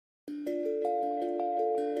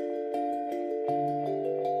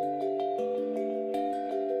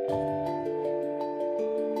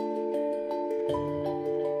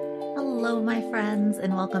Hello, my friends,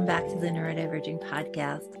 and welcome back to the Neurodiverging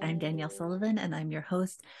Podcast. I'm Danielle Sullivan, and I'm your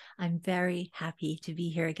host. I'm very happy to be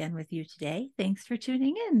here again with you today. Thanks for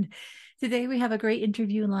tuning in. Today, we have a great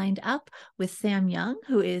interview lined up with Sam Young,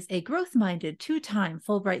 who is a growth-minded two-time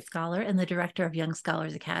Fulbright Scholar and the director of Young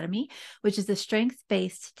Scholars Academy, which is a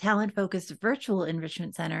strengths-based, talent-focused virtual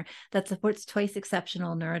enrichment center that supports twice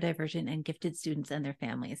exceptional neurodivergent and gifted students and their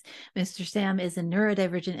families. Mr. Sam is a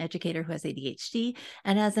neurodivergent educator who has ADHD,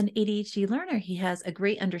 and as an ADHD learner, he has a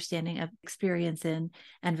great understanding of, experience in,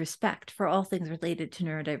 and respect for all things related to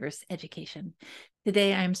neurodiverse education.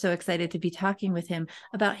 Today, I'm so excited to be talking with him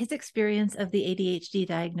about his experience of the ADHD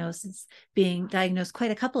diagnosis, being diagnosed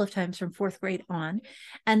quite a couple of times from fourth grade on,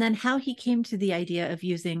 and then how he came to the idea of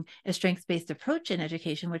using a strengths-based approach in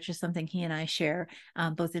education, which is something he and I share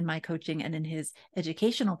both in my coaching and in his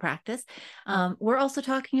educational practice. We're also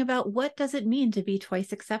talking about what does it mean to be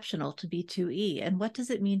twice exceptional, to be 2E, and what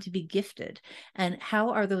does it mean to be gifted, and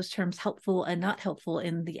how are those terms helpful and not helpful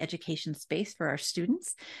in the education space for our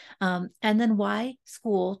students, and then why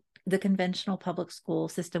school, the conventional public school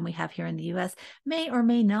system we have here in the US, may or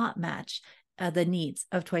may not match the needs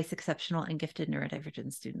of twice exceptional and gifted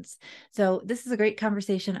neurodivergent students. So this is a great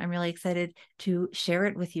conversation. I'm really excited to share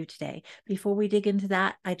it with you today. Before we dig into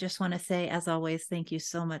that, I just want to say, as always, thank you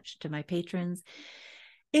so much to my patrons.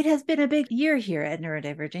 It has been a big year here at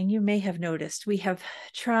Neurodiverging. You may have noticed we have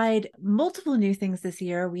tried multiple new things this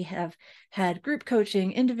year. We have had group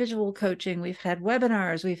coaching, individual coaching, we've had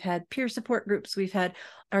webinars, we've had peer support groups, we've had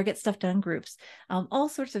our Get Stuff Done groups. All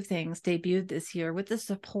sorts of things debuted this year with the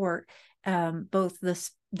support, both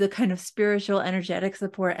the kind of spiritual, energetic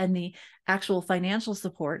support and the actual financial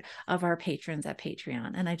support of our patrons at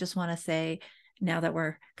Patreon. And I just want to say, now that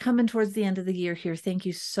we're coming towards the end of the year here, thank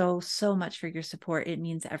you so much for your support. It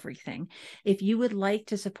means everything. If you would like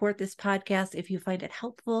to support this podcast, if you find it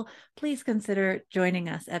helpful, please consider joining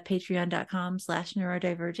us at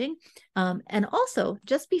patreon.com/neurodiverging. And also,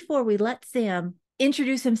 just before we let Sam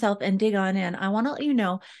introduce himself and dig on in, I want to let you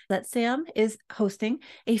know that Sam is hosting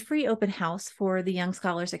a free open house for the Young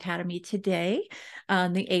Scholars Academy today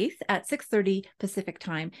on the 8th at 6:30 Pacific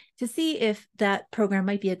time to see if that program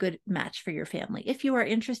might be a good match for your family. If you are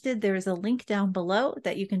interested, there is a link down below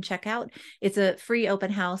that you can check out. It's a free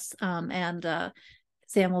open house, and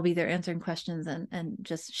Sam will be there answering questions and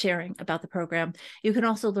just sharing about the program. You can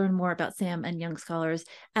also learn more about Sam and Young Scholars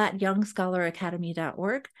at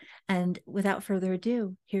youngscholaracademy.org. And without further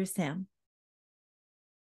ado, here's Sam.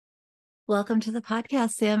 Welcome to the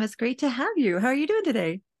podcast, Sam. It's great to have you. How are you doing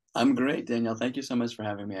today? I'm great, Danielle. Thank you so much for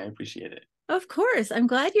having me. I appreciate it. Of course. I'm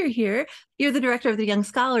glad you're here. You're the director of the Young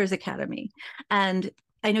Scholars Academy. And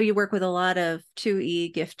I know you work with a lot of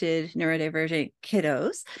 2E gifted neurodivergent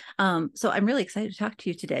kiddos. So I'm really excited to talk to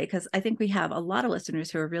you today because I think we have a lot of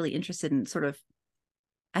listeners who are really interested in sort of,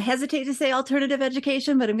 I hesitate to say alternative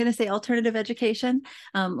education, but I'm going to say alternative education,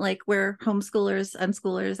 like where homeschoolers,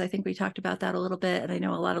 unschoolers, I think we talked about that a little bit. And I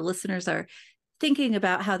know a lot of listeners are thinking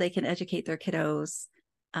about how they can educate their kiddos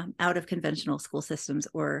out of conventional school systems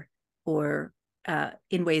or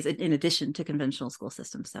in ways in addition to conventional school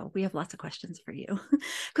systems. So we have lots of questions for you.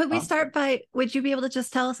 Could we start by, would you be able to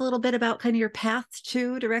just tell us a little bit about kind of your path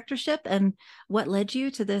to directorship and what led you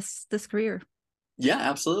to this career? Yeah,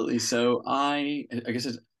 absolutely. So I guess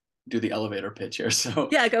I'd do the elevator pitch here. So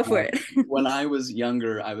yeah, go for it. When I was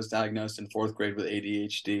younger, I was diagnosed in fourth grade with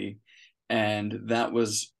ADHD, and that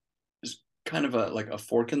was kind of a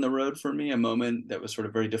fork in the road for me, a moment that was sort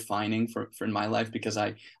of very defining for in my life, because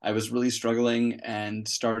I was really struggling and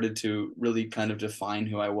started to really kind of define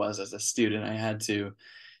who I was as a student. I had to,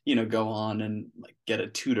 go on and like get a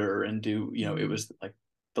tutor and do, it was like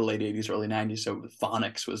the late 80s, early 90s. So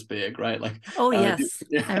phonics was big, right? Like, oh, yes.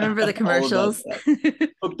 I remember the commercials.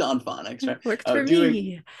 Hooked on phonics, right? Worked for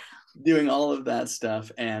me. Doing all of that stuff.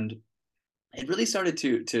 And it really started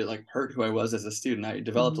to like hurt who I was as a student. I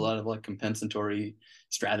developed a lot of like compensatory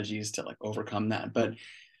strategies to like overcome that. But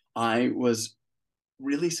I was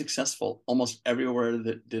really successful almost everywhere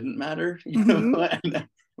that didn't matter, and I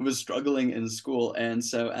was struggling in school. And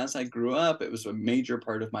so as I grew up, it was a major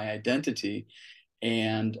part of my identity.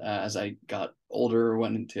 And as I got older,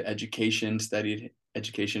 went into education, studied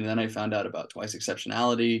education, and then I found out about twice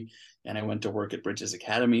exceptionality. And I went to work at Bridges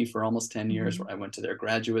Academy for almost 10 years, where I went to their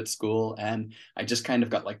graduate school. And I just kind of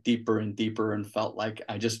got like deeper and deeper and felt like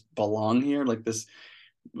I just belong here. Like this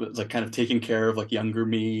was like kind of taking care of like younger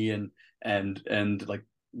me and like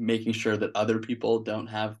making sure that other people don't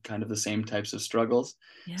have kind of the same types of struggles.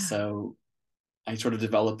 Yeah. So I sort of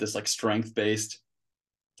developed this like strength-based,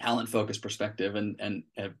 talent-focused perspective, and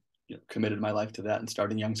have committed my life to that. And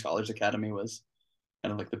starting Young Scholars Academy was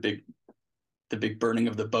kind of like the big the big burning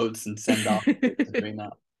of the boats and send off doing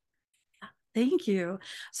that. Thank you.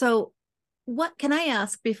 So what can I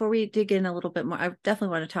ask before we dig in a little bit more? I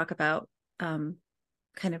definitely want to talk about kind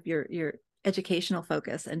of your educational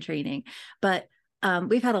focus and training, but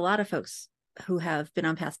we've had a lot of folks who have been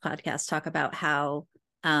on past podcasts talk about how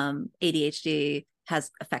ADHD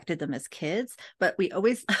has affected them as kids, but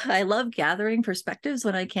I love gathering perspectives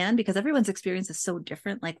when I can, because everyone's experience is so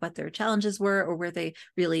different, like what their challenges were or where they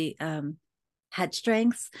really had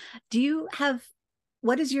strengths.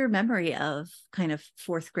 What is your memory of kind of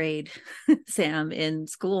fourth grade Sam in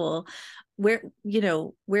school? Where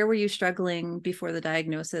were you struggling before the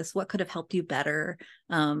diagnosis? What could have helped you better?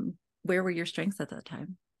 Where were your strengths at that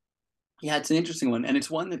time? Yeah, it's an interesting one. And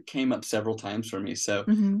it's one that came up several times for me. So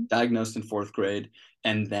diagnosed in fourth grade,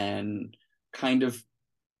 and then kind of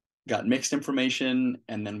got mixed information,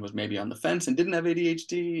 and then was maybe on the fence and didn't have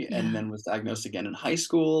ADHD, and then was diagnosed again in high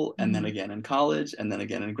school, and then again in college, and then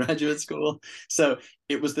again in graduate school. So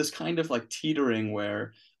it was this kind of like teetering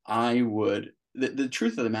where the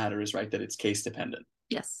truth of the matter is, right, that it's case dependent.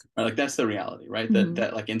 Yes. Right? Like that's the reality, right?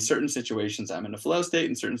 That like in certain situations I'm in a flow state,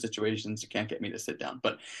 in certain situations you can't get me to sit down.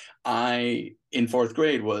 But I in fourth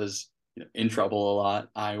grade was in trouble a lot.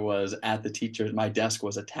 I was at my desk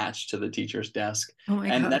was attached to the teacher's desk. Oh my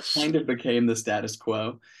and gosh. That kind of became the status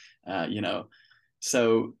quo.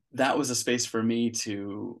 So that was a space for me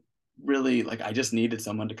to really like, I just needed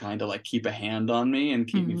someone to kind of like keep a hand on me and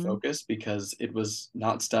keep me focused, because it was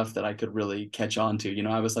not stuff that I could really catch on to.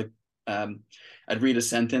 I was like, I'd read a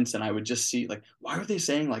sentence and I would just see like, why are they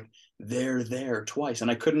saying like they're there twice?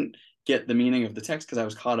 And I couldn't get the meaning of the text because I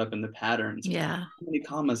was caught up in the patterns. Yeah. How many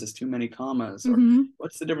commas is too many commas? Or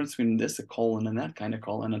what's the difference between this a colon and that kind of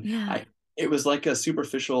colon? And it was like a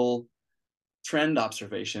superficial trend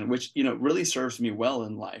observation, which, really serves me well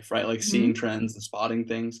in life, right? Like seeing trends and spotting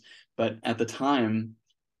things. But at the time,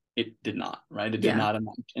 it did not, right? It did not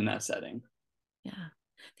in that setting. Yeah.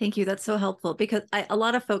 Thank you. That's so helpful, because a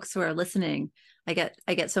lot of folks who are listening, I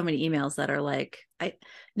get so many emails that are like, I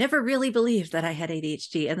never really believed that I had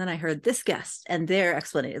ADHD. And then I heard this guest and their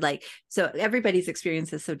explanation. Like, so everybody's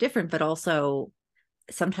experience is so different, but also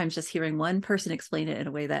sometimes just hearing one person explain it in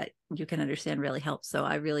a way that you can understand really helps. So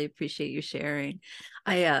I really appreciate you sharing.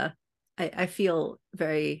 I feel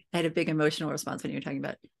I had a big emotional response when you were talking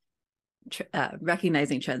about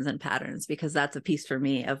recognizing trends and patterns, because that's a piece for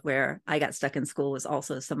me of where I got stuck in school, was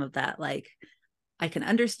also some of that. Like, I can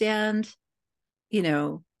understand,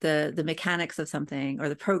 the mechanics of something or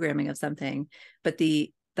the programming of something, but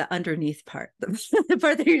the underneath part, the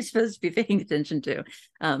part that you're supposed to be paying attention to,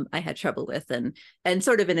 I had trouble with, and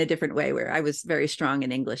sort of in a different way, where I was very strong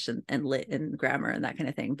in English and lit and grammar and that kind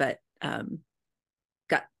of thing, but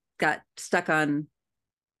got stuck on,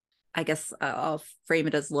 I guess I'll frame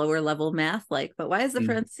it as lower level math, like, but why is the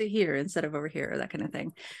parenthesis here instead of over here, or that kind of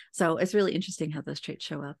thing. So it's really interesting how those traits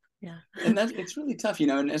show up. Yeah. And it's really tough,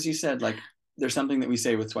 and as you said, like, there's something that we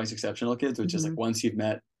say with twice exceptional kids, which is like, once you've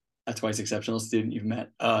met a twice exceptional student, you've met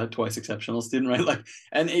a twice exceptional student, right? Like,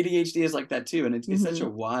 and ADHD is like that too. And it's such a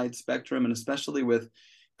wide spectrum, and especially with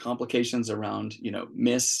complications around,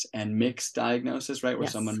 miss and mixed diagnosis, right? Where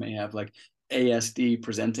someone may have like ASD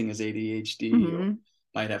presenting as ADHD, or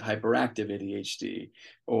might have hyperactive ADHD,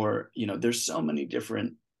 or, there's so many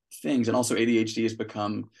different things. And also ADHD has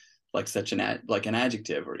become like such an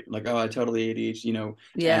adjective, or like, oh, I totally ADHD,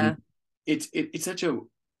 and it's such a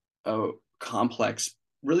complex,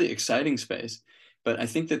 really exciting space. But I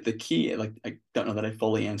think that the key, like, I don't know that I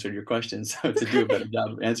fully answered your question, so to do a better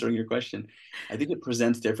job of answering your question, I think it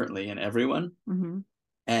presents differently in everyone.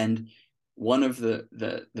 And one of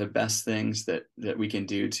the best things that we can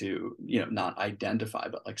do to, not identify,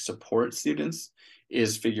 but like support students,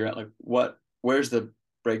 is figure out like where's the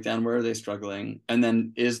breakdown, where are they struggling, and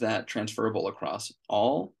then is that transferable across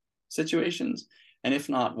all situations, and if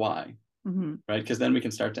not, why? Right? Because then we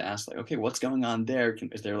can start to ask like, okay, what's going on there?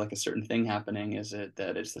 Is there like a certain thing happening? Is it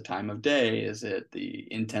that it's the time of day? Is it the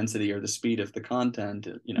intensity or the speed of the content?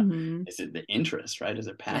 Is it the interest, right? Is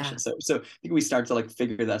it passion? So I think we start to like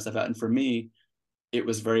figure that stuff out. And for me, it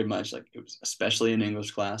was very much like, it was especially in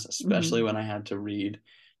English class, especially when I had to read.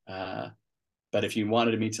 But if you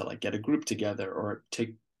wanted me to like get a group together or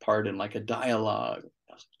take part in like a dialogue,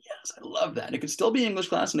 I was like, yes, I love that. And it could still be English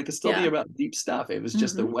class, and it could still be about deep stuff. It was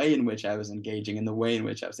just the way in which I was engaging and the way in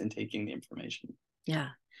which I was intaking the information. Yeah.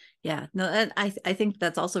 Yeah. No, and I think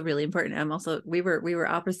that's also really important. We were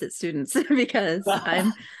opposite students because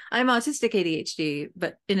I'm autistic ADHD,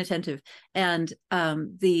 but inattentive. And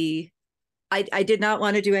I did not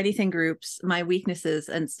want to do anything groups. My weaknesses,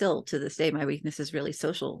 and still to this day, my weakness is really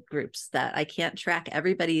social groups, that I can't track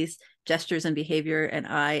everybody's gestures and behavior and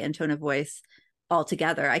eye and tone of voice all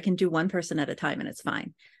together. I can do one person at a time and it's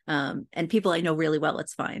fine. And people I know really well,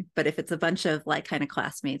 it's fine. But if it's a bunch of like kind of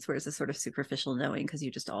classmates where it's a sort of superficial knowing because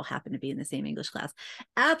you just all happen to be in the same English class,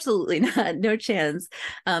 absolutely not, no chance.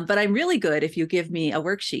 But I'm really good if you give me a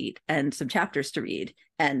worksheet and some chapters to read,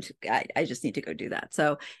 and I just need to go do that.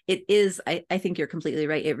 So it is, I think you're completely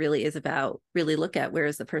right. It really is about really look at where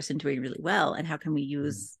is the person doing really well and how can we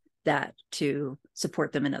use that to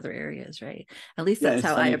support them in other areas, right? At least that's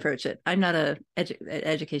how I approach it. I'm not a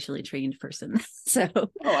educationally trained person. So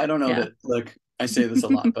I don't know that, like, I say this a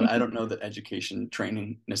lot, but I don't know that education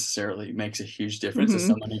training necessarily makes a huge difference as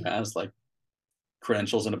someone who has like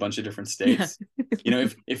credentials in a bunch of different states.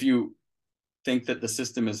 If you think that the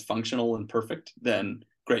system is functional and perfect, then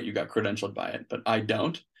great, you got credentialed by it, but I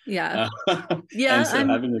don't. Yeah. And so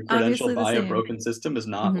having a credential by a broken system is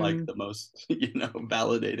not like the most,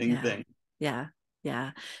 validating thing. Yeah.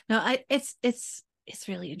 No, it's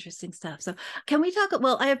really interesting stuff. So can we talk?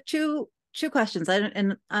 Well, I have two questions.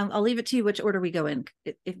 I'll leave it to you which order we go in,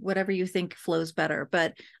 if whatever you think flows better.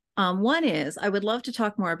 But one is, I would love to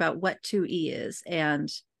talk more about what 2E is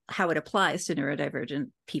and how it applies to neurodivergent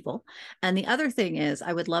people. And the other thing is,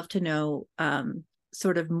 I would love to know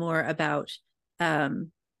sort of more about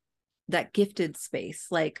that gifted space.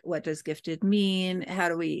 Like, what does gifted mean? How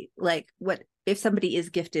do we, like, what if somebody is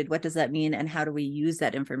gifted, what does that mean? And how do we use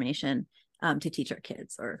that information to teach our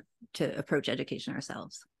kids or to approach education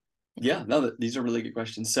ourselves? Yeah, no, these are really good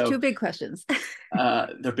questions. So 2 big questions.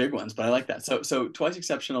 They're big ones, but I like that. So Twice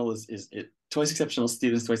Exceptional Twice Exceptional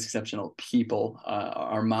students, Twice Exceptional people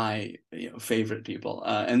are my favorite people.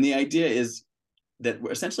 And the idea is that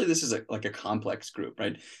essentially this is like a complex group,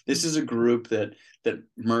 right? This is a group that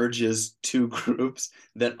merges 2 groups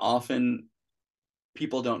that often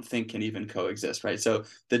people don't think can even coexist, right? So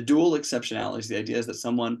the dual exceptionalities, the idea is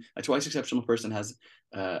that a twice exceptional person has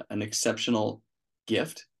an exceptional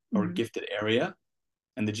gift or gifted area,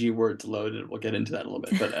 and the G word's loaded. We'll get into that a little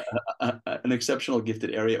bit, but an exceptional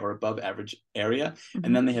gifted area or above average area.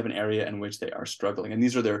 And then they have an area in which they are struggling. And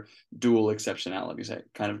these are their dual exceptionalities. I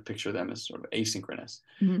kind of picture them as sort of asynchronous,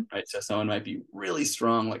 right? So someone might be really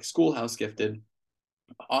strong, like schoolhouse gifted,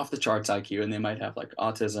 off the charts IQ, and they might have like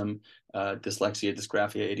autism, dyslexia,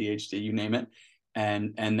 dysgraphia, ADHD, you name it.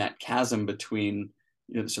 And that chasm between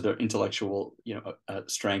so their intellectual,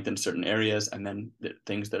 strength in certain areas, and then the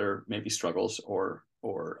things that are maybe struggles or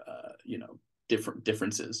different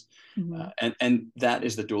differences, and that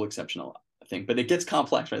is the dual exceptional thing. But it gets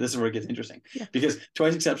complex, right? This is where it gets interesting, because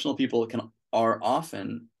twice exceptional people are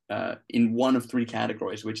often in one of 3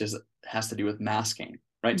 categories, which has to do with masking,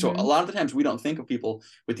 right? So a lot of the times we don't think of people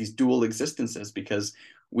with these dual existences because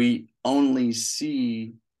we only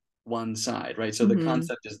see one side, right? So the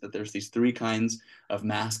concept is that there's these 3 kinds of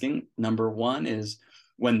masking. Number 1 is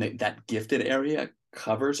when that gifted area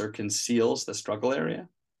covers or conceals the struggle area,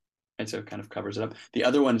 and so it kind of covers it up. The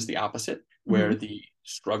other one is the opposite, where the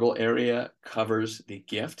struggle area covers the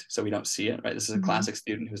gift, so we don't see it, right? This is a classic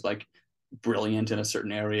student who's like brilliant in a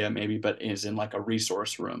certain area, maybe, but is in like a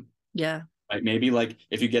resource room. Yeah. Right. Maybe like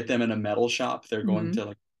if you get them in a metal shop, they're going to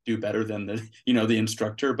like do better than the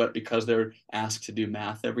instructor, but because they're asked to do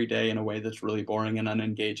math every day in a way that's really boring and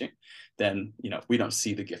unengaging, then we don't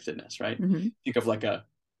see the giftedness, right? Think of like a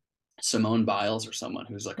Simone Biles or someone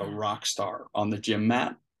who's like a rock star on the gym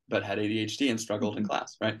mat but had ADHD and struggled in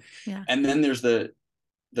class, right? And then there's the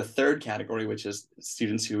third category, which is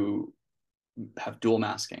students who have dual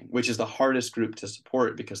masking, which is the hardest group to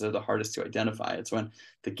support because they're the hardest to identify. It's when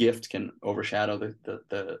the gift can overshadow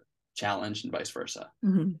the challenge and vice versa.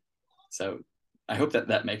 So I hope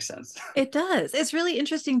that makes sense. It does. It's really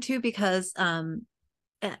interesting too, because in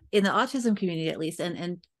the autism community, at least,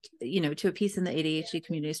 and to a piece in the ADHD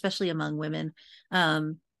community, especially among women,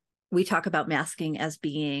 we talk about masking as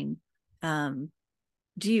being,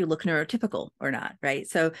 do you look neurotypical or not, right?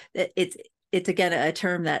 So it's again a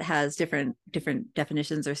term that has different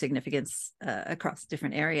definitions or significance across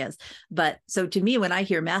different areas. But so to me, when I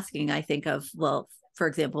hear masking, I think of, well, for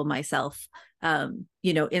example, myself,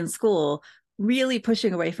 in school, really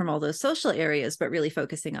pushing away from all those social areas, but really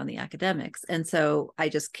focusing on the academics. And so I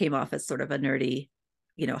just came off as sort of a nerdy,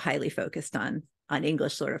 highly focused on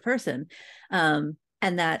English sort of person.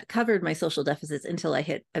 And that covered my social deficits until I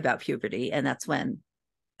hit about puberty. And that's when,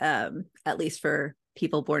 at least for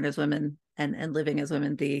people born as women and living as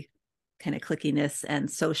women, the kind of clickiness and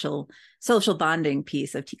social bonding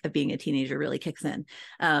piece of being a teenager really kicks in.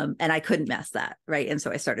 And I couldn't mask that, right? And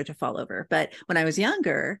so I started to fall over. But when I was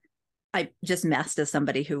younger, I just masked as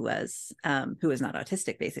somebody who was not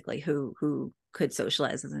autistic, basically, who could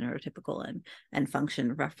socialize as a neurotypical and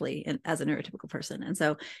function roughly as a neurotypical person. And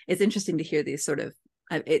so it's interesting to hear these sort of,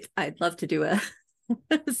 I'd love to do a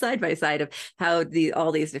side by side of how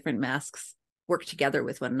all these different masks work together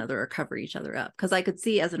with one another or cover each other up. Because I could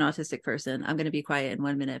see as an autistic person, I'm going to be quiet in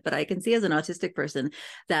 1 minute, but I can see as an autistic person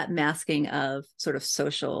that masking of sort of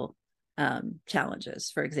social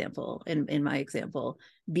challenges, for example, in my example,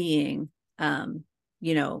 being,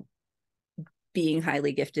 being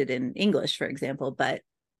highly gifted in English, for example, but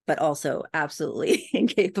also absolutely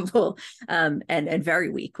incapable and very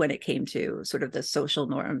weak when it came to sort of the social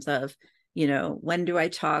norms of, when do I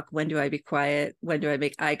talk? When do I be quiet? When do I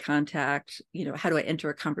make eye contact? How do I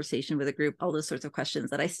enter a conversation with a group? All those sorts of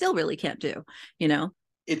questions that I still really can't do,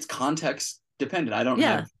 It's context dependent. I don't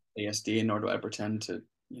have ASD, and nor do I pretend to,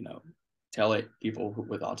 tell people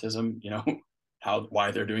with autism,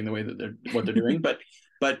 why they're doing the way that what they're doing. But,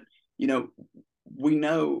 we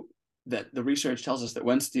know that the research tells us that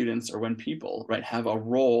when students or when people, right, have a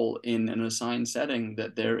role in an assigned setting,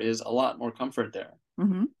 that there is a lot more comfort there.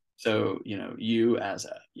 Mm-hmm. So, you as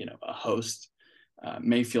a host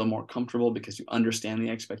may feel more comfortable because you understand the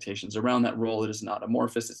expectations around that role. It is not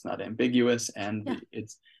amorphous, it's not ambiguous, and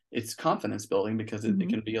it's confidence building because it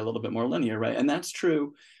can be a little bit more linear, right? And that's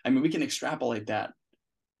true. I mean, we can extrapolate that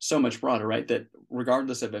so much broader, right? That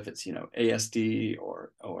regardless of if it's ASD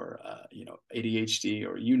or ADHD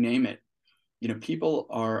or you name it, people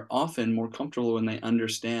are often more comfortable when they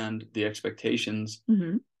understand the expectations.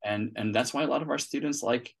 Mm-hmm. And that's why a lot of our students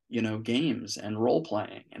like, games and role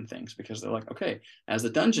playing and things, because they're like, okay, as the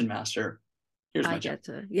dungeon master, here's my job.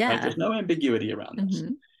 Right? There's no ambiguity around this.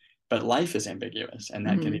 Mm-hmm. But life is ambiguous, and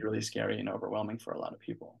that can be really scary and overwhelming for a lot of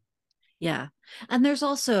people. Yeah. And there's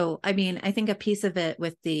also, I mean, I think a piece of it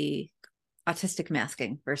with the autistic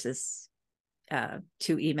masking versus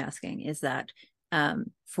 2E masking is that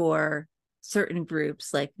for certain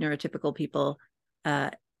groups like neurotypical people,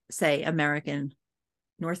 say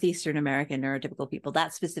Northeastern American neurotypical people,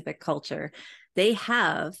 that specific culture, they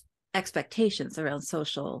have expectations around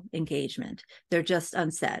social engagement. They're just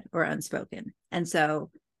unsaid or unspoken. And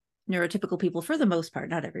so neurotypical people, for the most part,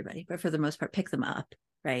 not everybody, but for the most part, pick them up,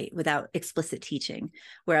 right, without explicit teaching.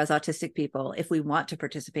 Whereas autistic people, if we want to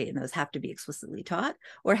participate in those, have to be explicitly taught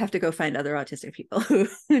or have to go find other autistic people who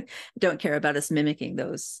don't care about us mimicking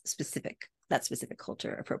that specific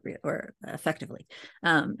culture appropriate or effectively.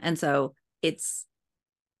 And so it's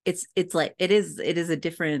like it is a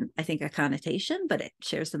different, I think, a connotation, but it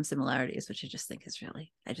shares some similarities, which I just think is really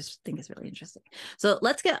interesting. So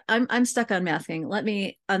I'm stuck on masking. Let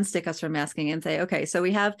me unstick us from masking and say, okay, so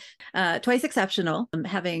we have twice exceptional,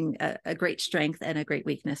 having a great strength and a great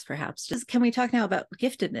weakness, perhaps. Just can we talk now about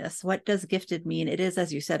giftedness? What does gifted mean? It is,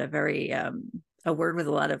 as you said, a very a word with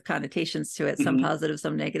a lot of connotations to it, some positive,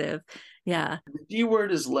 some negative. Yeah. The G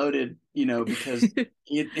word is loaded, because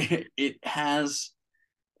it has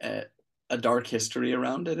a dark history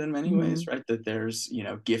around it in many ways, right? That there's,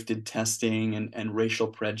 gifted testing and racial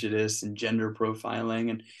prejudice and gender profiling,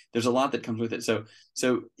 and there's a lot that comes with it. So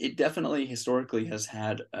it definitely historically has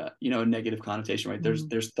had, a negative connotation, right?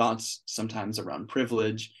 There's thoughts sometimes around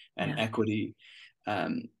privilege and equity,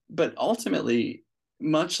 but ultimately,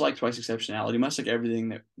 much like twice exceptionality, much like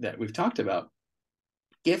everything that we've talked about,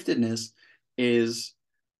 giftedness is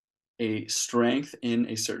a strength in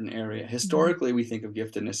a certain area. Historically, we think of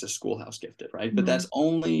giftedness as schoolhouse gifted, right? But that's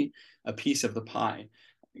only a piece of the pie.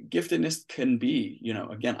 Giftedness can be,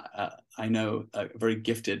 again, I know a very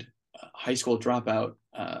gifted high school dropout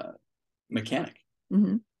mechanic.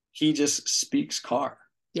 He just speaks car.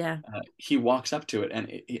 Yeah. He walks up to it and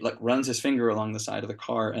he like runs his finger along the side of the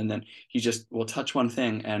car, and then he just will touch one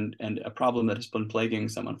thing, and a problem that has been plaguing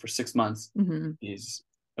someone for 6 months is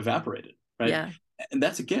evaporated, right? Yeah. And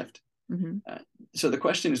that's a gift. So the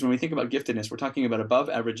question is, when we think about giftedness, we're talking about above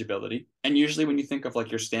average ability. And usually when you think of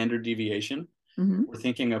like your standard deviation, we're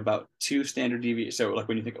thinking about 2 standard deviations. So like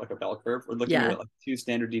when you think of like a bell curve, we're looking at like 2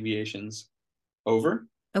 standard deviations over.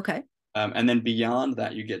 Okay. And then beyond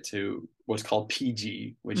that, you get to what's called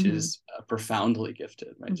PG, which is profoundly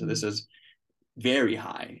gifted, right? So this is very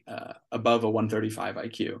high, above a 135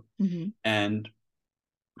 IQ. And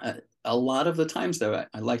a lot of the times, though,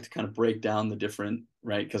 I like to kind of break down the different,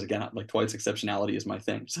 right? Because again, like twice exceptionality is my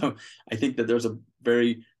thing. So I think that there's a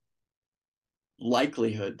great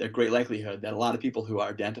likelihood that a lot of people who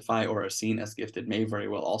identify or are seen as gifted may very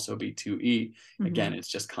well also be 2E. Again, it's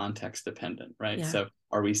just context dependent, right? Yeah. So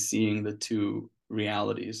are we seeing the two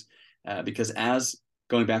realities? Because as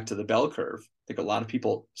going back to the bell curve, I think a lot of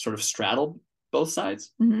people sort of straddle both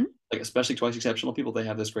sides. Mm-hmm. Like especially twice exceptional people, they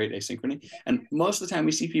have this great asynchrony. And most of the time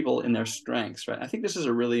we see people in their strengths, right? I think this is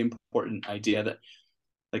a really important idea that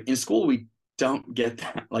like in school we don't get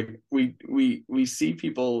that. Like we see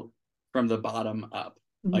people from the bottom up.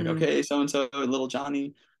 Like, Mm-hmm. okay, so and so, little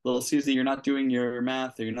Johnny, little Susie, you're not doing your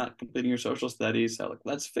math or you're not completing your social studies. So like,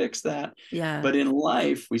 let's fix that. Yeah. But in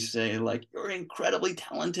life, we say like, you're an incredibly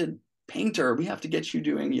talented painter. We have to get you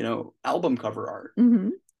doing, album cover art. Mm-hmm.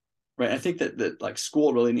 Right. I think that like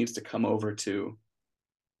school really needs to come over to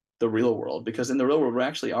the real world, because in the real world we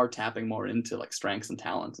actually are tapping more into like strengths and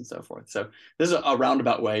talents and so forth. So this is a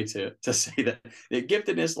roundabout way to say that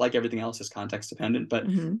giftedness, like everything else, is context dependent, but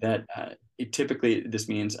Mm-hmm. that typically this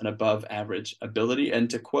means an above average ability. And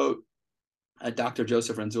to quote Dr.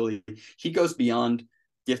 Joseph Renzulli, he goes beyond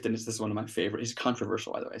giftedness. This is one of my favorite. He's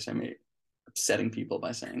controversial, by the way, so I may be upsetting people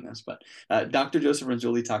by saying this, but Dr. Joseph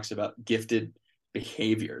Renzulli talks about gifted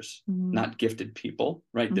behaviors, Mm-hmm. not gifted people,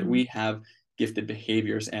 right? Mm-hmm. That we have gifted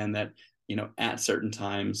behaviors, and that at certain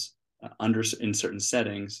times, in certain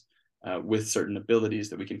settings, with certain abilities,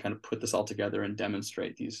 that we can kind of put this all together and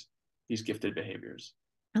demonstrate these gifted behaviors.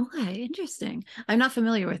 Okay, interesting. I'm not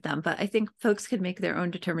familiar with them, but I think folks could make their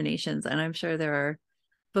own determinations, and I'm sure there are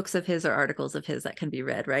books of his or articles of his that can be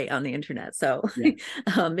read right on the internet. So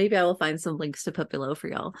yeah. Maybe I will find some links to put below for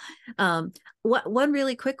y'all. One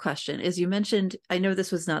really quick question is, you mentioned, I know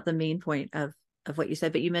this was not the main point of what you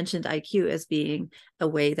said, but you mentioned IQ as being a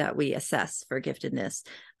way that we assess for giftedness.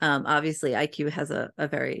 Obviously, IQ has a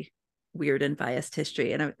very weird and biased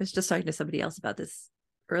history. And I was just talking to somebody else about this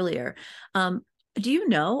earlier. Do you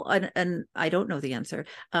know, and I don't know the answer,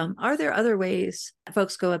 are there other ways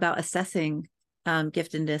folks go about assessing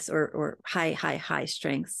giftedness or high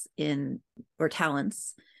strengths or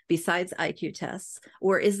talents besides IQ tests?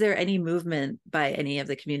 Or is there any movement by any of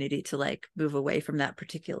the community to like move away from that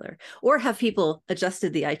particular? Or have people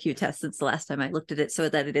adjusted the IQ test since the last time I looked at it so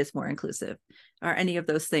that it is more inclusive? Are any of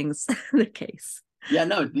those things the case? Yeah,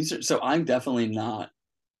 no, so I'm definitely not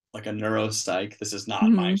like a neuropsych. This is not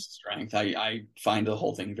my Mm-hmm. strength. I find the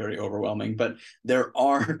whole thing very overwhelming, but there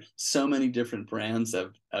are so many different brands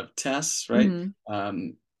of tests, right? Mm-hmm.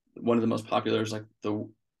 One of the most popular is like the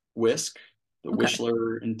WISC, the Okay.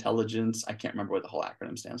 Wishler Intelligence. I can't remember what the whole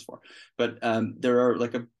acronym stands for, but there are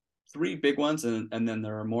like three big ones, and then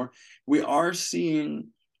there are more. We are seeing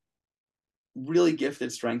really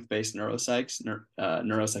gifted strength-based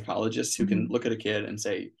neuropsychologists who can Mm-hmm. look at a kid and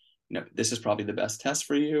say, this is probably the best test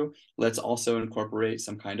for you. Let's also incorporate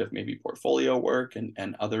some kind of maybe portfolio work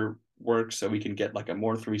and other work so we can get like a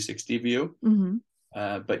more 360 view. Mm-hmm.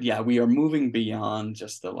 But yeah, we are moving beyond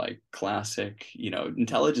just the like classic,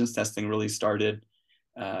 intelligence testing really started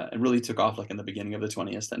and really took off like in the beginning of the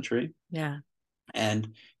 20th century. Yeah.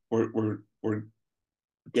 And we're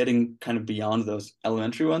getting kind of beyond those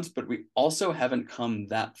elementary ones, but we also haven't come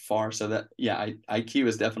that far. So that, yeah, IQ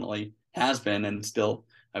has been and still,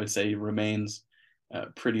 I would say, remains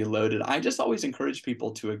pretty loaded. I just always encourage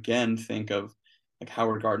people to, again, think of like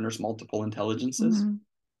Howard Gardner's multiple intelligences. Mm-hmm.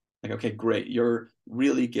 Like, okay, great, you're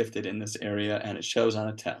really gifted in this area and it shows on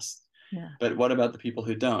a test. Yeah. But what about the people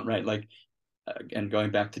who don't, right? Like, and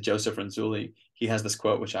going back to Joseph Renzulli, he has this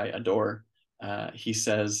quote, which I adore. He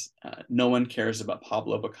says, no one cares about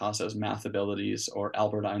Pablo Picasso's math abilities or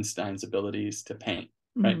Albert Einstein's abilities to paint,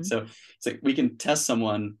 right? Mm-hmm. So it's like we can test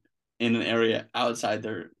someone in an area outside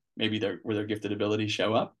where their gifted abilities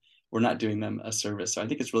show up. We're not doing them a service. So I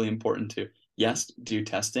think it's really important to, yes, do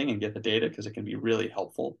testing and get the data because it can be really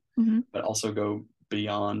helpful, Mm-hmm. but also go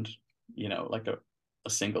beyond, like a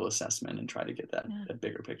single assessment and try to get that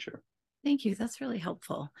bigger picture. Thank you. That's really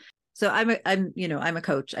helpful. So I'm a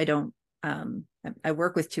coach. I don't, I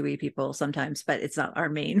work with 2E people sometimes, but it's not our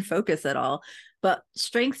main focus at all. But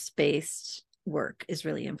strengths-based work is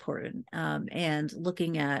really important. And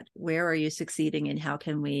looking at where are you succeeding and how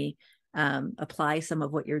can we apply some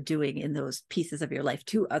of what you're doing in those pieces of your life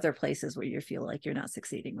to other places where you feel like you're not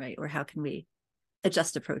succeeding, right? Or how can we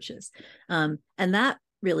adjust approaches? And that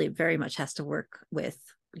really very much has to work with,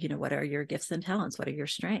 what are your gifts and talents? What are your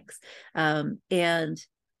strengths? And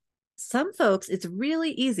some folks, it's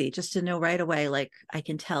really easy just to know right away, like I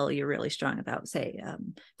can tell you're really strong about, say,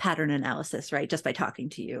 pattern analysis, right? Just by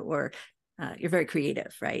talking to you, or you're very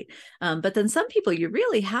creative, right? But then some people, you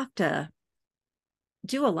really have to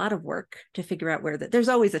do a lot of work to figure out where there's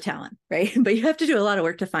always a talent, right? But you have to do a lot of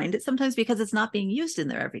work to find it sometimes because it's not being used in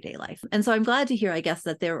their everyday life. And so I'm glad to hear, I guess,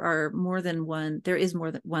 that there is more than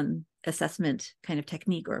one assessment kind of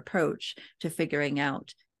technique or approach to figuring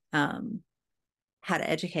out how to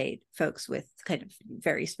educate folks with kind of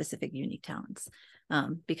very specific, unique talents.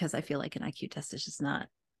 Because I feel like an IQ test is just not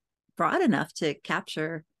broad enough to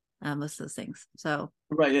capture most of those things. So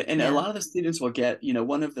right. And a yeah. lot of the students will get,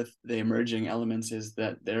 one of the emerging elements is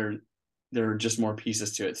that there are just more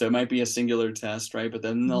pieces to it. So it might be a singular test, right? But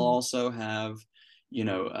then they'll also have,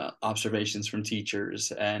 observations from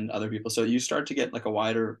teachers and other people. So you start to get like a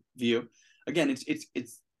wider view. Again,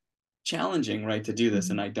 it's challenging, right, to do this.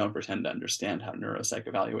 And I don't pretend to understand how neuropsych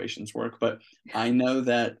evaluations work, but I know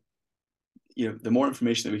that, the more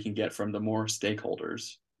information that we can get from the more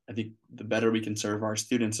stakeholders, I think the better we can serve our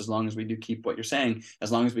students, as long as we do keep what you're saying,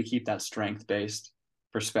 as long as we keep that strength-based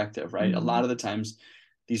perspective, right? A lot of the times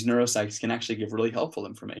these neuropsychs can actually give really helpful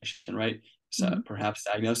information, right? So perhaps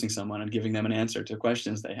diagnosing someone and giving them an answer to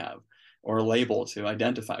questions they have, or a label to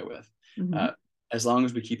identify with, as long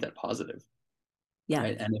as we keep that positive. Yeah.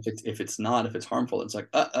 Right. And if it's harmful, it's like,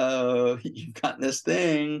 uh-oh, you've got this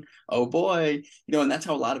thing. Oh boy. And that's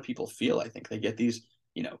how a lot of people feel. I think they get these,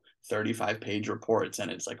 35-page reports,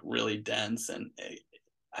 and it's like really dense. And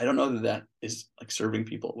I don't know that is like serving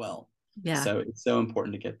people well. Yeah. So it's so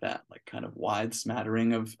important to get that like kind of wide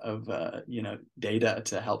smattering of data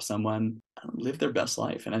to help someone live their best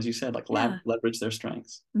life. And as you said, like leverage their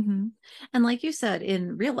strengths. And like you said,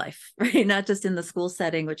 in real life, right? Not just in the school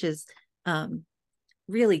setting, which is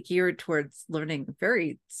really geared towards learning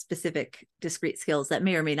very specific, discrete skills that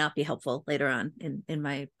may or may not be helpful later on, in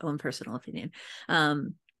my own personal opinion.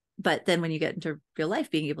 But then when you get into real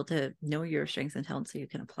life, being able to know your strengths and talents so you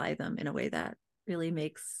can apply them in a way that really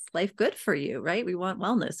makes life good for you, right? We want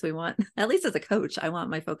wellness. We want, at least as a coach, I want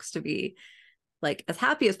my folks to be like as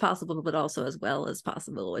happy as possible, but also as well as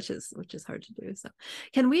possible, which is hard to do. So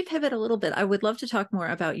can we pivot a little bit? I would love to talk more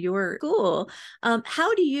about your school.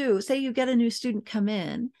 How do you say you get a new student come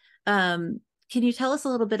in? Can you tell us a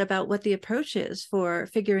little bit about what the approach is for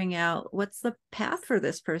figuring out what's the path for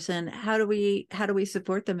this person? How do we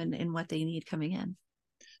support them in what they need coming in?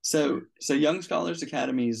 So Young Scholars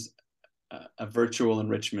Academy is a virtual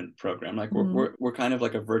enrichment program. Like we're kind of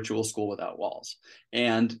like a virtual school without walls.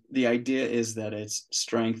 And the idea is that it's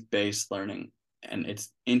strength-based learning, and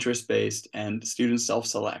it's interest-based, and students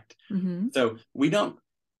self-select. So we don't,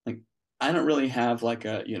 I don't really have like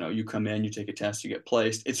a, you come in, you take a test, you get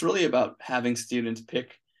placed. It's really about having students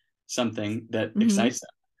pick something that excites them.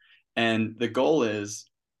 And the goal is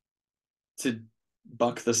to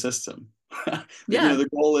buck the system. The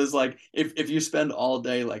goal is like, if you spend all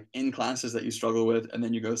day like in classes that you struggle with, and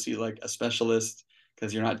then you go see like a specialist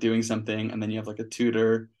because you're not doing something, and then you have like a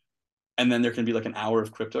tutor, and then there can be like an hour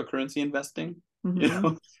of cryptocurrency investing,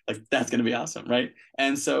 like that's going to be awesome, right?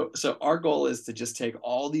 And so our goal is to just take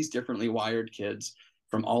all these differently wired kids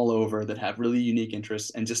from all over that have really unique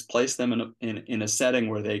interests, and just place them in a setting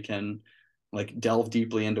where they can like delve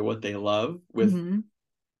deeply into what they love with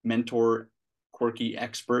mentor quirky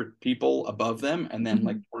expert people above them, and then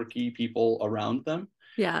like quirky people around them.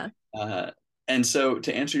 And so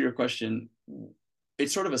to answer your question,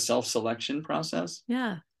 it's sort of a self-selection process.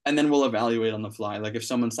 And then we'll evaluate on the fly. Like if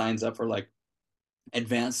someone signs up for like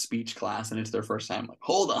advanced speech class and it's their first time, like,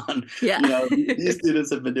 hold on, these students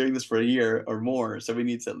have been doing this for a year or more, so we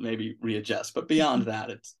need to maybe readjust. But beyond that,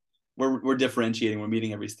 it's we're differentiating. We're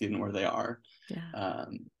meeting every student where they are.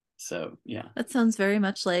 So that sounds very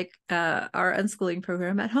much like our unschooling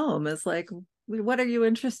program at home. Is like, what are you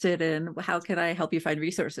interested in? How can I help you find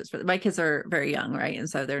resources for them? My kids are very young, right? And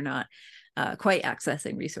so they're not quite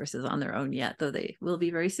accessing resources on their own yet, though they will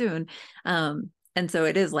be very soon. And so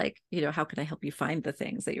it is like, how can I help you find the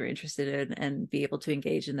things that you're interested in and be able to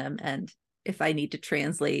engage in them? And if I need to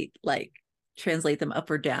translate them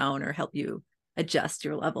up or down, or help you adjust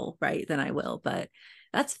your level, right, then I will. But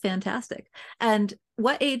that's fantastic. And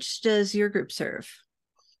what age does your group serve?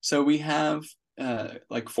 So we have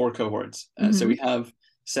like 4 cohorts. So we have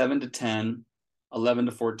 7 to 10, 11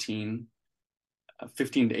 to 14,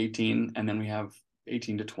 15 to 18, and then we have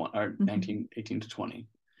 18 to 20, or 18 to 20.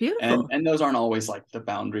 Beautiful. And those aren't always like the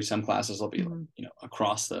boundary. Some classes will be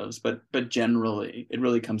across those, but generally it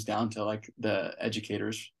really comes down to like the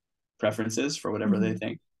educator's preferences for whatever they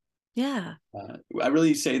think. I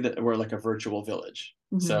really say that we're like a virtual village.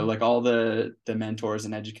 So like all the mentors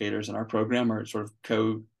and educators in our program are sort of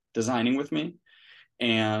co-designing with me,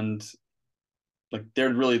 and like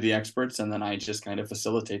they're really the experts, and then I just kind of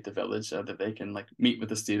facilitate the village so that they can like meet with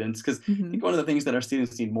the students. Because I think one of the things that our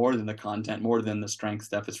students need more than the content, more than the strength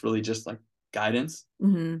stuff, it's really just like guidance.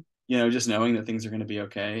 Just knowing that things are going to be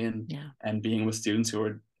okay, and being with students who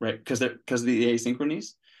are right, because of the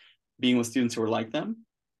asynchronies, being with students who are like them.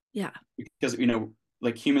 Because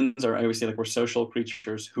like humans are, I always say, like we're social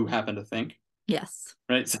creatures who happen to think. Yes.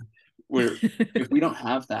 Right. So if we don't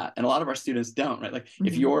have that, and a lot of our students don't, right? Like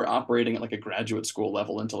if Mhm. you're operating at like a graduate school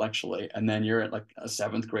level intellectually, and then you're at like a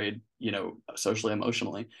seventh grade, socially,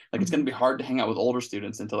 emotionally, like it's going to be hard to hang out with older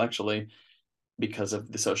students intellectually because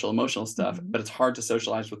of the social emotional stuff, Mhm. but it's hard to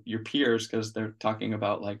socialize with your peers because they're talking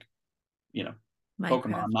about like, Pokemon,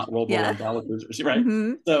 Minecraft. not World War Yeah. One battlecruisers, right?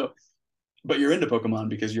 Hmm. So, but you're into Pokemon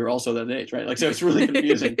because you're also that age, right? Like, so it's really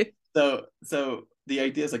confusing. So the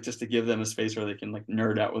idea is like just to give them a space where they can like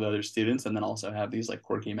nerd out with other students, and then also have these like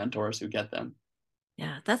quirky mentors who get them.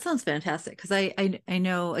 Yeah, that sounds fantastic. Because I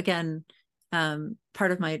know, again,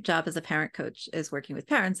 part of my job as a parent coach is working with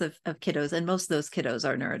parents of kiddos, and most of those kiddos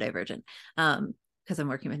are neurodivergent. Because I'm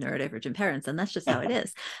working with neurodivergent parents, and that's just how it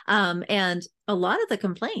is. And a lot of the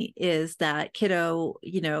complaint is that kiddo,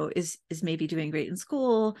 is maybe doing great in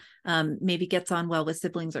school, maybe gets on well with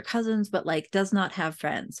siblings or cousins, but like does not have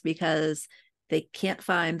friends because they can't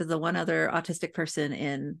find the one other autistic person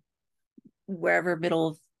in wherever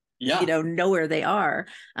middle, Yeah. know where they are.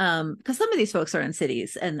 Because some of these folks are in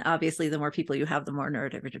cities, and obviously the more people you have, the more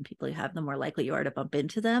neurodivergent people you have, the more likely you are to bump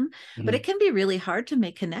into them. But it can be really hard to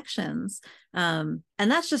make connections. And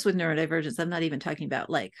that's just with neurodivergence. I'm not even talking about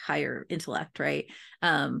like higher intellect, right?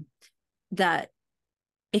 That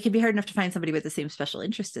it can be hard enough to find somebody with the same special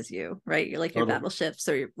interest as you, right? You're like your Totally. battleships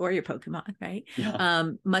or your Pokemon, right?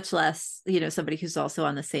 Yeah. Much less, somebody who's also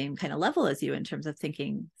on the same kind of level as you in terms of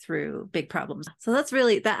thinking through big problems. So that's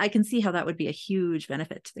really that I can see how that would be a huge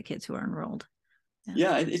benefit to the kids who are enrolled.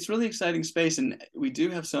 Yeah, it's really exciting space, and we do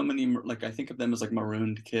have so many, like I think of them as like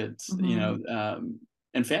marooned kids,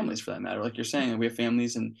 and families for that matter. Like you're saying, we have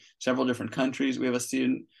families in several different countries. We have a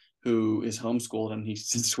student who is homeschooled, and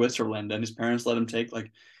he's in Switzerland, and his parents let him take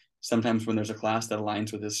like sometimes when there's a class that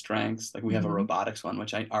aligns with his strengths. Like we have a robotics one,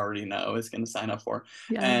 which I already know is going to sign up for,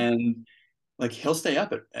 Yeah. and like he'll stay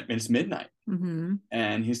up at it's midnight. Mm-hmm.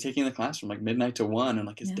 And he's taking the class from like midnight to 1, and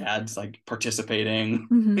like his dad's like participating,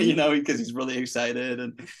 Mm-hmm. because he's really excited,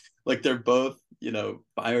 and like they're both,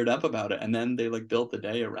 fired up about it. And then they like built the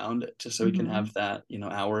day around it just so he can have that,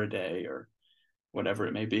 hour a day or whatever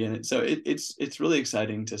it may be. And it's really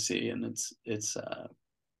exciting to see. And it's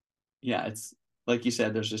like you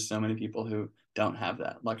said, there's just so many people who don't have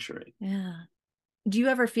that luxury. Yeah. Do you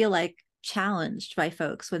ever feel like challenged by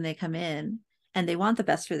folks when they come in and they want the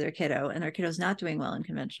best for their kiddo, and their kiddo's not doing well in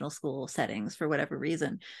conventional school settings for whatever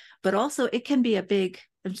reason? But also it can be a big,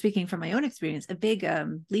 I'm speaking from my own experience, a big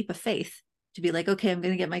leap of faith to be like, okay, I'm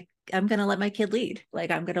going to let my kid lead.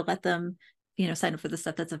 Like I'm going to let them, sign up for the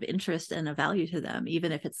stuff that's of interest and of value to them,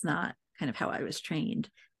 even if it's not kind of how I was trained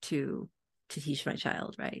to teach my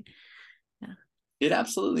child. Right. Yeah. It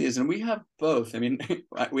absolutely is. And we have both. I mean,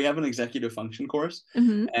 we have an executive function course,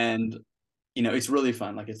 Mm-hmm. and it's really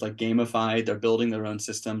fun. Like it's like gamified. They're building their own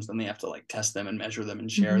systems, and they have to like test them and measure them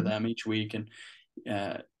and share them each week. And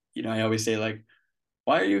I always say like,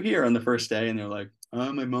 "Why are you here on the first day?" And they're like,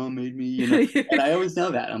 "Oh, my mom made me." And I always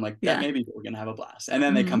know that. I'm like, that Yeah. maybe we're gonna have a blast. And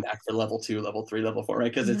then they come back for level 2, level 3, level 4,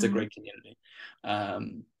 right? Because it's a great community.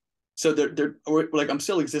 So they're like, I'm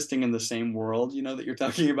still existing in the same world, that you're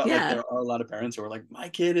talking about. Like there are a lot of parents who are like, my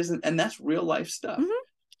kid isn't, and that's real life stuff,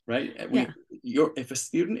 right? If a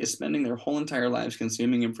student is spending their whole entire lives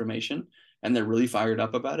consuming information and they're really fired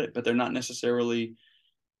up about it, but they're not necessarily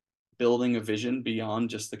building a vision beyond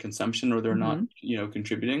just the consumption, or they're not,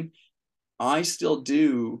 contributing. I still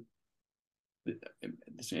do,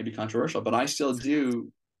 this may be controversial, but I still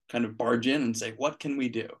do kind of barge in and say, what can we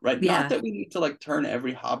do? Right. Yeah. Not that we need to like turn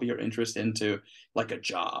every hobby or interest into like a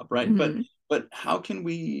job, right? But how can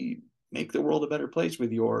we make the world a better place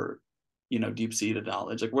with your, deep-seated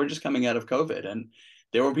knowledge? Like we're just coming out of COVID, and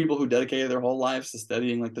there were people who dedicated their whole lives to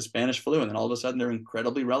studying like the Spanish flu, and then all of a sudden they're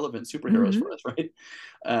incredibly relevant superheroes for us,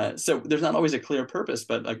 right? So there's not always a clear purpose,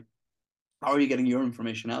 but like, how are you getting your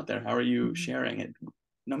information out there? How are you sharing it?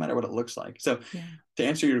 No matter what it looks like. So to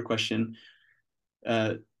answer your question,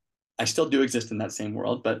 I still do exist in that same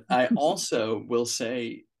world, but I also will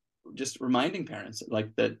say, just reminding parents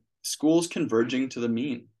like that school's converging to the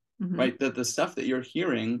mean, right? That the stuff that you're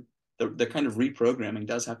hearing, the kind of reprogramming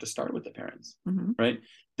does have to start with the parents, right?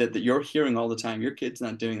 That you're hearing all the time, your kid's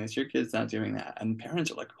not doing this, your kid's not doing that. And parents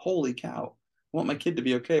are like, holy cow, I want my kid to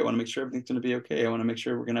be okay. I want to make sure everything's going to be okay. I want to make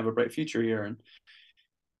sure we're going to have a bright future here. And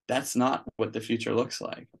that's not what the future looks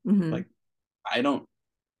like. Like,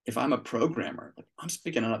 if I'm a programmer, like I'm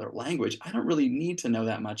speaking another language, I don't really need to know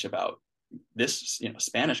that much about this,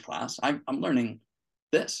 Spanish class. I'm learning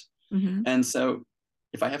this. And so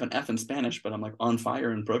if I have an F in Spanish, but I'm like on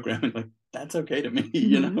fire in programming, like that's okay to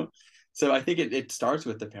me, So I think it starts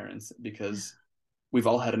with the parents, because we've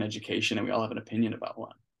all had an education and we all have an opinion about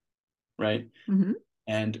one. Right.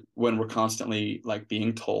 And when we're constantly like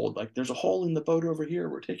being told, like, there's a hole in the boat over here,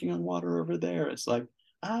 we're taking on water over there, it's like,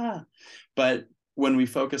 but when we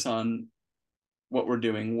focus on what we're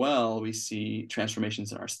doing well, we see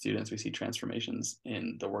transformations in our students, we see transformations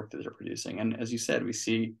in the work that they're producing. And as you said, we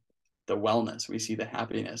see the wellness, we see the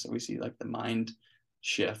happiness, and we see like the mind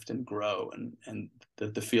shift and grow, and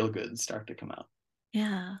the feel good start to come out.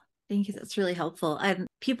 Yeah. Thank you. That's really helpful. And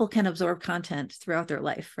people can absorb content throughout their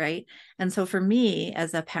life, right? And so for me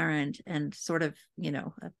as a parent and sort of,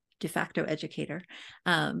 a de facto educator,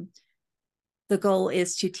 the goal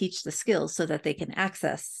is to teach the skills so that they can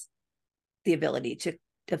access the ability to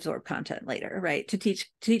absorb content later, right? To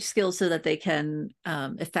teach skills so that they can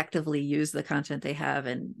effectively use the content they have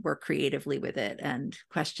and work creatively with it and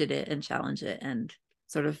question it and challenge it and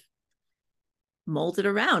sort of mold it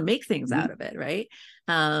around, make things out of it, right?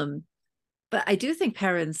 But I do think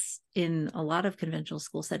parents in a lot of conventional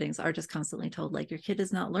school settings are just constantly told, like, your kid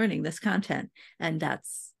is not learning this content, and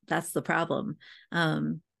that's the problem.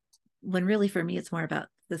 When really, for me, it's more about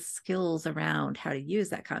the skills around how to use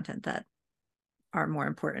that content that are more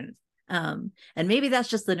important. And maybe that's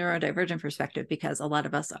just the neurodivergent perspective, because a lot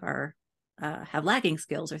of us are have lagging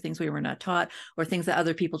skills or things we were not taught, or things that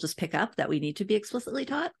other people just pick up that we need to be explicitly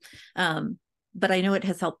taught. But I know it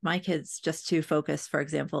has helped my kids just to focus, for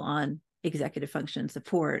example, on executive function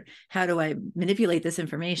support. How do I manipulate this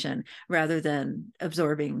information rather than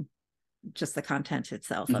absorbing just the content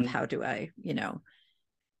itself of how do I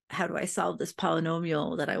solve this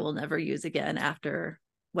polynomial that I will never use again after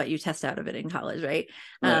what you test out of it in college, right?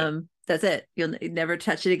 That's it. You'll never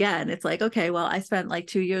touch it again. It's like, okay, well, I spent like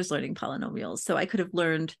 2 years learning polynomials, so I could have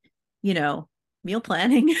learned, meal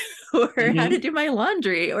planning or how to do my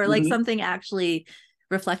laundry, or like something actually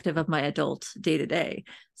reflective of my adult day to day.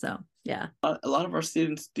 So yeah, a lot of our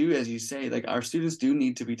students do, as you say, like, our students do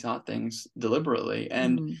need to be taught things deliberately,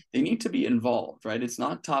 and they need to be involved, right? It's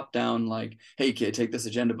not top down, like, hey kid, take this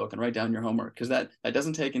agenda book and write down your homework, because that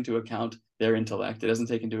doesn't take into account their intellect. It doesn't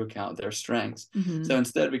take into account their strengths. So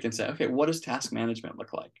instead we can say, okay, what does task management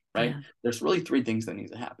look like, right? There's really 3 things that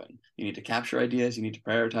need to happen. You need to capture ideas, you need to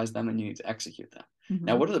prioritize them, and you need to execute them.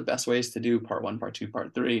 Now, what are the best ways to do part 1, part 2,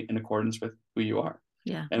 part 3 in accordance with who you are?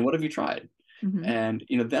 And what have you tried? And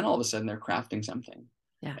then all of a sudden they're crafting something,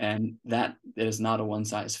 and that is not a one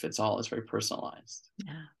size fits all. It's very personalized,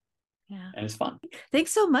 and it's fun.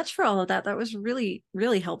 Thanks so much for all of that. That was really,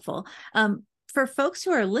 really helpful. For folks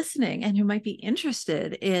who are listening and who might be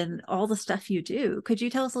interested in all the stuff you do, could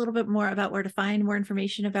you tell us a little bit more about where to find more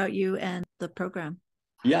information about you and the program?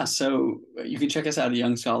 Yeah, so you can check us out at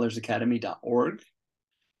youngscholarsacademy.org.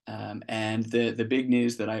 And the big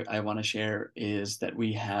news that I want to share is that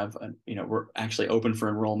we have, we're actually open for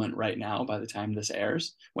enrollment right now. By the time this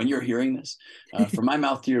airs, when you're hearing this, from my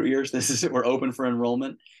mouth to your ears, we're open for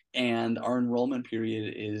enrollment, and our enrollment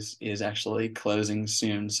period is actually closing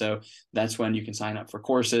soon. So that's when you can sign up for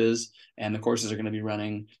courses, and the courses are going to be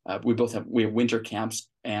running. We have winter camps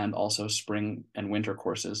and also spring and winter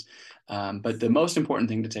courses. But the most important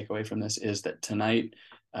thing to take away from this is that tonight,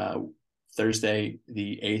 Thursday,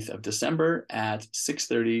 the 8th of December at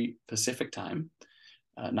 6:30 Pacific time,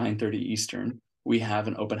 9:30 Eastern, we have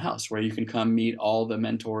an open house where you can come meet all the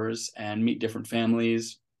mentors and meet different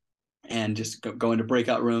families, and just go into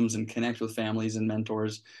breakout rooms and connect with families and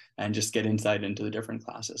mentors and just get insight into the different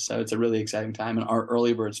classes. So it's a really exciting time. And our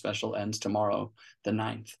early bird special ends tomorrow, the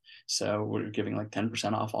 9th. So we're giving like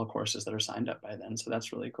 10% off all courses that are signed up by then. So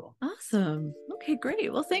that's really cool. Awesome. Okay,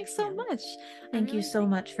 great. Well, thanks so much. Thank you so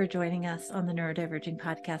much for joining us on the Neurodiverging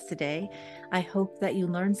podcast today. I hope that you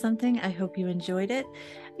learned something. I hope you enjoyed it.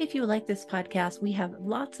 If you like this podcast, we have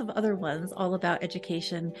lots of other ones all about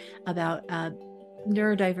education, about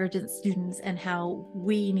neurodivergent students and how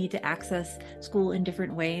we need to access school in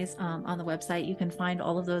different ways on the website. You can find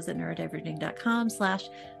all of those at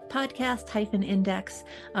neurodiverging.com/podcast-index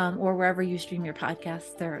or wherever you stream your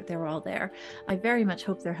podcasts. They're all there. I very much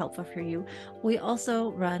hope they're helpful for you. We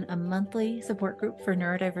also run a monthly support group for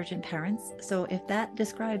neurodivergent parents. So if that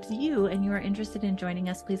describes you and you are interested in joining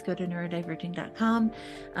us, please go to neurodiverging.com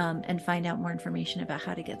and find out more information about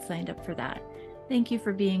how to get signed up for that. Thank you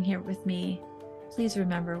for being here with me. Please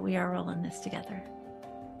remember, we are all in this together.